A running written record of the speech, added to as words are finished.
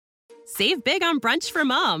Save big on brunch for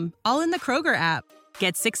mom, all in the Kroger app.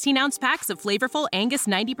 Get 16-ounce packs of flavorful Angus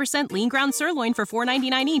 90% lean ground sirloin for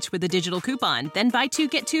 $4.99 each with a digital coupon. Then buy 2,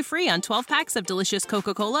 get 2 free on 12 packs of delicious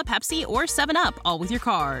Coca-Cola, Pepsi, or 7-Up, all with your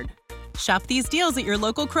card. Shop these deals at your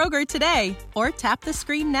local Kroger today, or tap the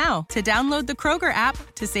screen now to download the Kroger app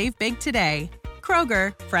to save big today.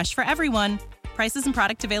 Kroger, fresh for everyone. Prices and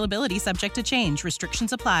product availability subject to change.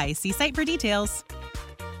 Restrictions apply. See site for details.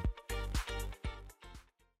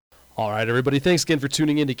 All right, everybody, thanks again for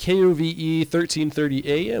tuning in to KOVE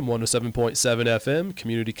 1330 AM, 107.7 FM,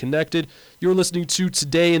 Community Connected. You're listening to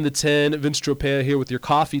Today in the 10. Vince Tropea here with your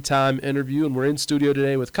Coffee Time interview, and we're in studio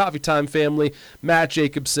today with Coffee Time family, Matt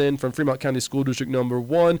Jacobson from Fremont County School District number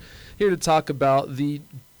 1, here to talk about the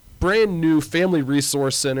brand new Family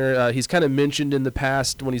Resource Center. He's kind of mentioned in the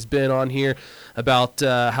past when he's been on here about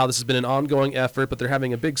how this has been an ongoing effort, but they're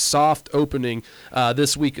having a big soft opening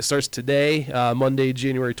this week. It starts today, Monday,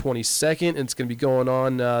 January 22nd, and it's going to be going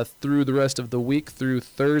on through the rest of the week through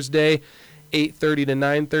Thursday, 8:30 to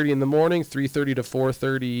 9:30 in the morning, 3:30 to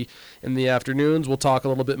 4:30 in the afternoons. We'll talk a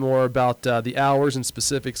little bit more about the hours and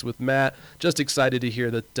specifics with Matt. Just excited to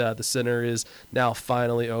hear that the center is now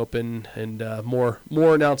finally open, and more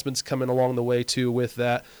announcements coming along the way too with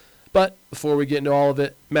that. But before we get into all of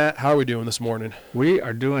it, Matt, how are we doing this morning? We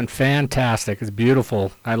are doing fantastic. It's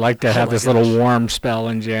beautiful. I like to have this little warm spell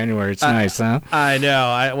in January. It's nice, huh? I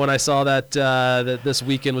know. When I saw that this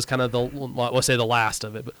weekend was kind of the last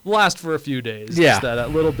of it, but last for a few days. Yeah. Just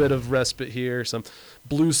that little bit of respite here. Some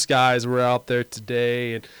blue skies were out there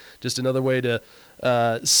today, and just another way to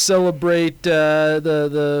celebrate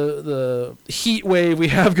the heat wave we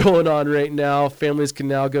have going on right now. Families can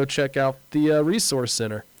now go check out the Resource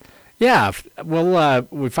Center. Yeah, well,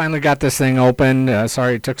 we finally got this thing open.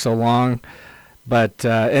 Sorry it took so long, but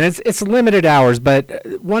and it's limited hours. But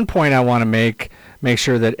one point I want to make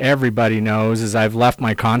sure that everybody knows is I've left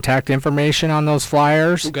my contact information on those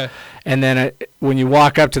flyers. Okay. And then when you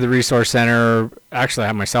walk up to the Resource Center, actually I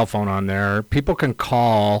have my cell phone on there. People can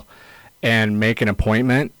call and make an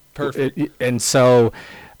appointment. Perfect. And so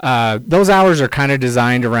those hours are kind of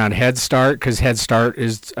designed around Head Start, because Head Start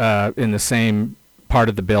is in the same part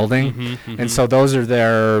of the building, and so those are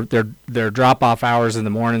their drop-off hours in the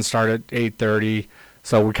morning. Start at 8:30,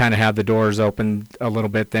 so we kind of have the doors open a little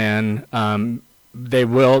bit then.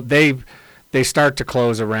 They start to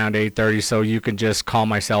close around 8:30, so you can just call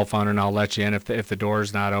my cell phone and I'll let you in if the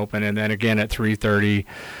door's not open. And then again at 3:30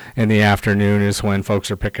 in the afternoon is when folks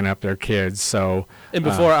are picking up their kids. So and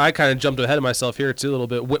before I kind of jumped ahead of myself here too a little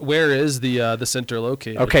bit, where is the center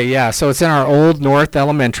located? Okay, yeah, so it's in our old North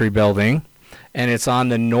Elementary building, and it's on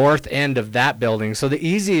the north end of that building. So the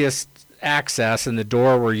easiest access and the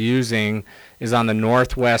door we're using is on the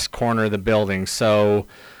northwest corner of the building. So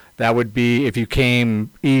that would be if you came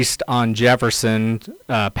east on Jefferson,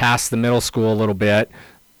 past the middle school a little bit,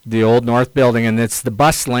 the old north building, and it's the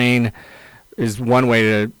bus lane is one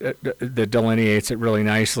way that delineates it really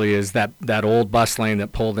nicely, is that old bus lane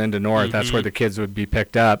that pulled into north. That's where the kids would be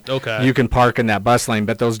picked up. Okay. You can park in that bus lane,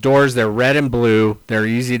 but those doors, they're red and blue. They're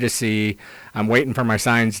easy to see. I'm waiting for my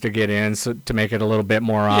signs to get in to make it a little bit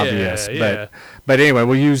more obvious. Yeah. But anyway,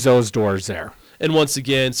 we'll use those doors there. And once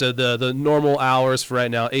again, so the normal hours for right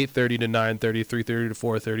now, 8:30 to 9:30, 3:30 to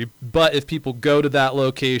 4:30. But if people go to that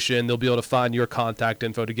location, they'll be able to find your contact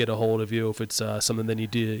info to get a hold of you if it's something they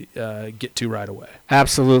need to get to right away.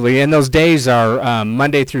 Absolutely. And those days are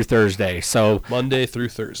Monday through Thursday. So Monday through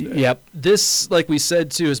Thursday. Yep. This, like we said,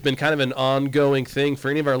 too, has been kind of an ongoing thing. For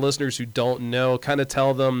any of our listeners who don't know, kind of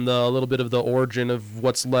tell them a little bit of the origin of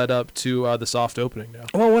what's led up to the soft opening now.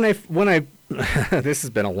 Well, when I this has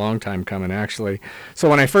been a long time coming, actually. So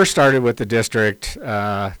when I first started with the district,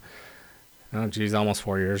 almost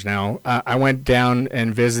 4 years now, I went down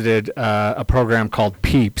and visited a program called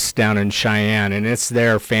PEEPS down in Cheyenne, and it's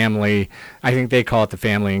their family, I think they call it the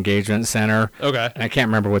Family Engagement Center. Okay. And I can't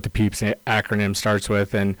remember what the PEEPS acronym starts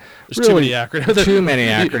with. And there's really, too many acronyms. Too many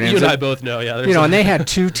acronyms. You and I both know, yeah. And they had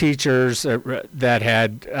two teachers that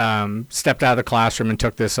had stepped out of the classroom and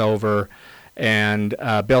took this over, and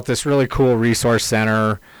built this really cool resource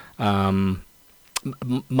center.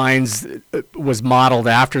 Mine's was modeled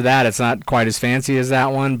after that. It's not quite as fancy as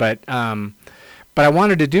that one, but I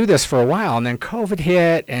wanted to do this for a while, and then COVID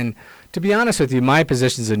hit, and to be honest with you, my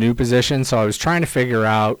position's a new position, so I was trying to figure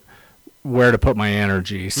out where to put my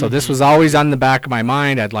energy. So this was always on the back of my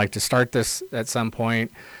mind. I'd like to start this at some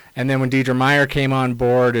point. And then when Deidre Meyer came on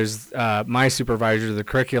board as my supervisor, the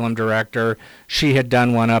curriculum director, she had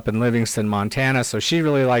done one up in Livingston, Montana, so she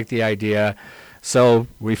really liked the idea. So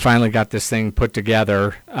we finally got this thing put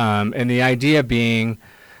together, and the idea being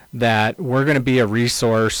that we're going to be a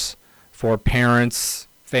resource for parents,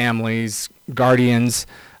 families, guardians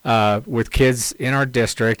with kids in our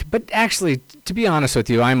district. But actually, to be honest with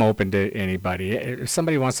you, I'm open to anybody. If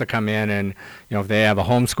somebody wants to come in and, if they have a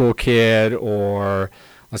homeschool kid, or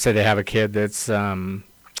let's say they have a kid that's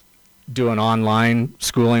doing online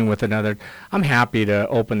schooling with another, I'm happy to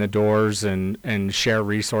open the doors and share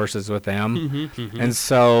resources with them. And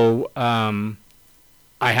so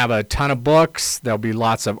I have a ton of books. There'll be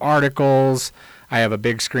lots of articles. I have a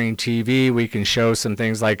big screen TV. We can show some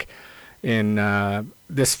things like in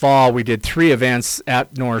this fall, we did 3 events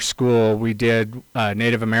at North School. We did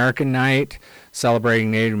Native American Night,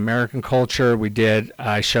 celebrating Native American culture.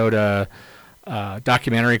 I showed a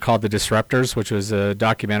documentary called The Disruptors, which was a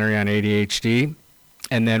documentary on ADHD.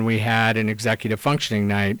 And then we had an executive functioning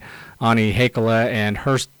night. Ani Hakala and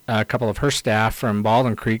a couple of her staff from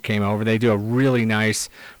Baldwin Creek came over. They do a really nice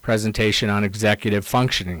presentation on executive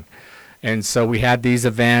functioning. And so we had these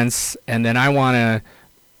events, and then I want to,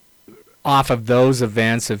 off of those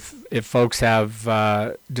events, if folks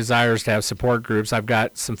have desires to have support groups, I've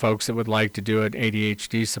got some folks that would like to do an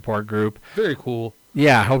ADHD support group. Very cool.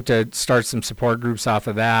 Yeah, I hope to start some support groups off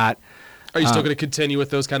of that. Are you still going to continue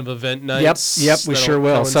with those kind of event nights? Yep, we sure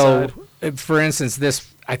will. Coincide? So, for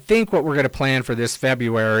instance, I think what we're going to plan for this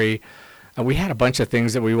February, we had a bunch of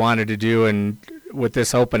things that we wanted to do, and with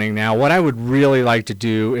this opening now, what I would really like to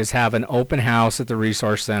do is have an open house at the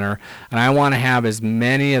Resource Center, and I want to have as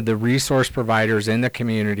many of the resource providers in the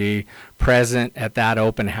community present at that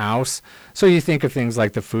open house. So you think of things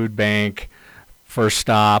like the food bank, First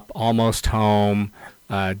Stop, Almost Home,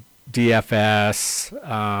 DFS,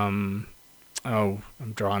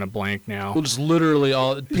 I'm drawing a blank now. Well, just literally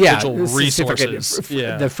all potential resources.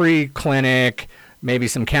 Yeah. The free clinic, maybe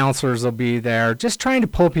some counselors will be there, just trying to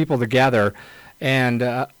pull people together. And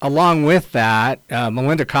along with that,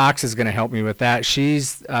 Melinda Cox is going to help me with that.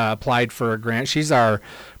 She's applied for a grant. She's our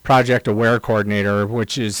Project Aware coordinator,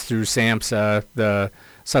 which is through SAMHSA, the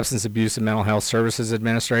Substance Abuse and Mental Health Services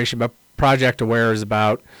Administration. But Project Aware is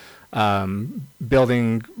about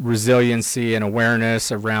building resiliency and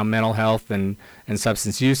awareness around mental health and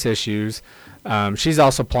substance use issues. She's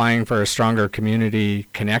also applying for a Stronger Community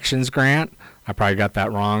Connections grant. I probably got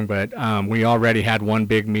that wrong, but we already had one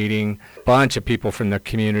big meeting. A bunch of people from the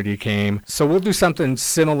community came. So we'll do something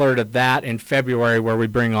similar to that in February, where we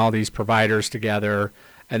bring all these providers together,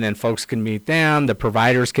 and then folks can meet them. The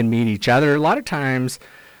providers can meet each other. A lot of times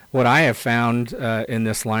what I have found in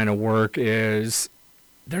this line of work is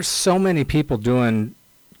there's so many people doing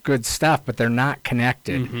good stuff, but they're not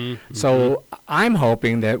connected. So I'm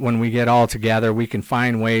hoping that when we get all together, we can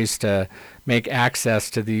find ways to make access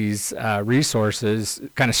to these resources,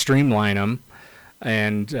 kind of streamline them,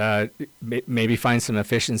 and maybe find some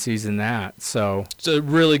efficiencies in that. So it's a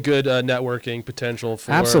really good networking potential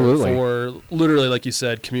for, absolutely, for literally, like you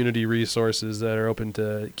said, community resources that are open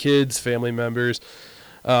to kids, family members.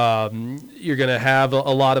 You're going to have a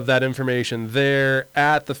lot of that information there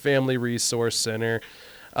at the Family Resource Center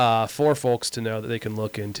for folks to know that they can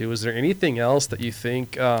look into. Is there anything else that you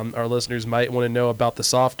think our listeners might want to know about the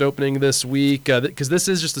soft opening this week? Because this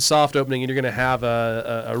is just a soft opening, and you're going to have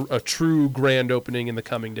a true grand opening in the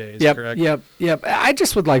coming days, correct? Yep. I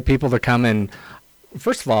just would like people to come and,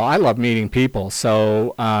 first of all, I love meeting people.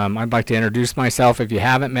 So I'd like to introduce myself if you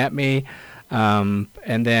haven't met me. And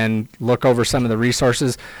then look over some of the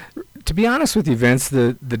resources. To be honest with you, Vince,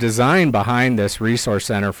 the design behind this resource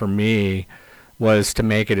center for me was to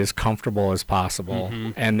make it as comfortable as possible.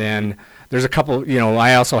 And then there's a couple,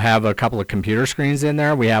 I also have a couple of computer screens in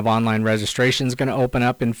there. We have online registrations going to open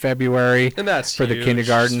up in February, and that's for huge. The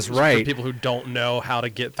kindergartens, right? For people who don't know how to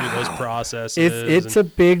get through those processes. It's a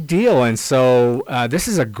big deal, and so this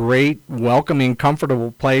is a great, welcoming,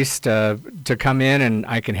 comfortable place to come in, and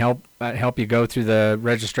I can help you go through the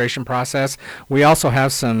registration process. We also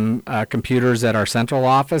have some computers at our central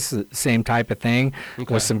office, same type of thing,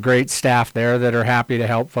 with some great staff there that are happy to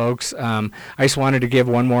help folks. I just wanted to give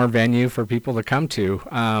one more venue for people to come to.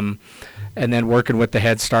 And then working with the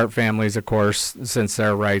Head Start families, of course, since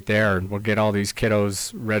they're right there, and we'll get all these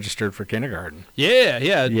kiddos registered for kindergarten. Yeah.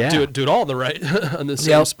 Do it all on the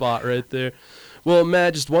same spot right there. Well,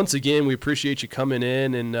 Matt, just once again, we appreciate you coming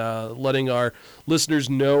in and letting our listeners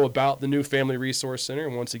know about the new Family Resource Center.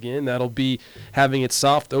 And once again, that'll be having its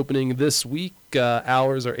soft opening this week.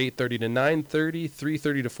 Hours are 8:30 to 9:30,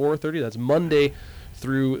 3:30 to 4:30. That's Monday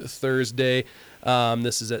through Thursday.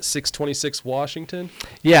 This is at 626 Washington.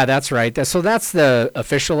 Yeah, that's right. So that's the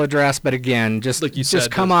official address. But again, just like you said,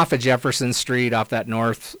 come off of Jefferson Street, off that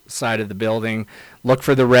north side of the building. Look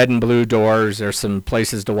for the red and blue doors. There's some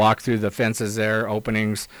places to walk through the fences there,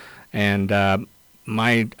 openings. And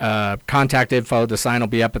my contact info. The sign will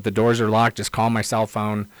be up if the doors are locked. Just call my cell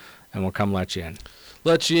phone, and we'll come let you in.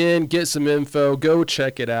 Let you in, get some info, go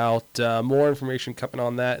check it out. More information coming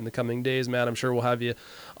on that in the coming days, Matt. I'm sure we'll have you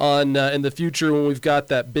on in the future when we've got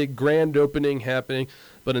that big grand opening happening.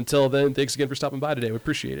 But until then, thanks again for stopping by today. We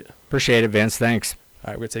appreciate it. Appreciate it, Vince. Thanks.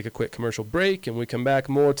 All right, we're going to take a quick commercial break, and we come back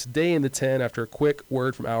more today in the 10 after a quick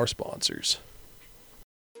word from our sponsors.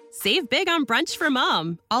 Save big on brunch for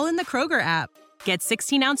mom, all in the Kroger app. Get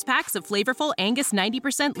 16-ounce packs of flavorful Angus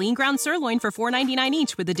 90% lean ground sirloin for $4.99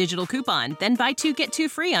 each with a digital coupon. Then buy 2, get 2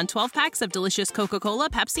 free on 12 packs of delicious Coca-Cola,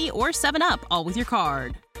 Pepsi, or 7-Up, all with your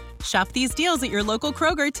card. Shop these deals at your local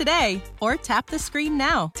Kroger today, or tap the screen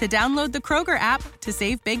now to download the Kroger app to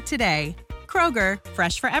save big today. Kroger,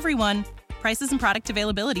 fresh for everyone. Prices and product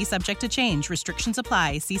availability subject to change. Restrictions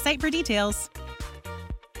apply. See site for details.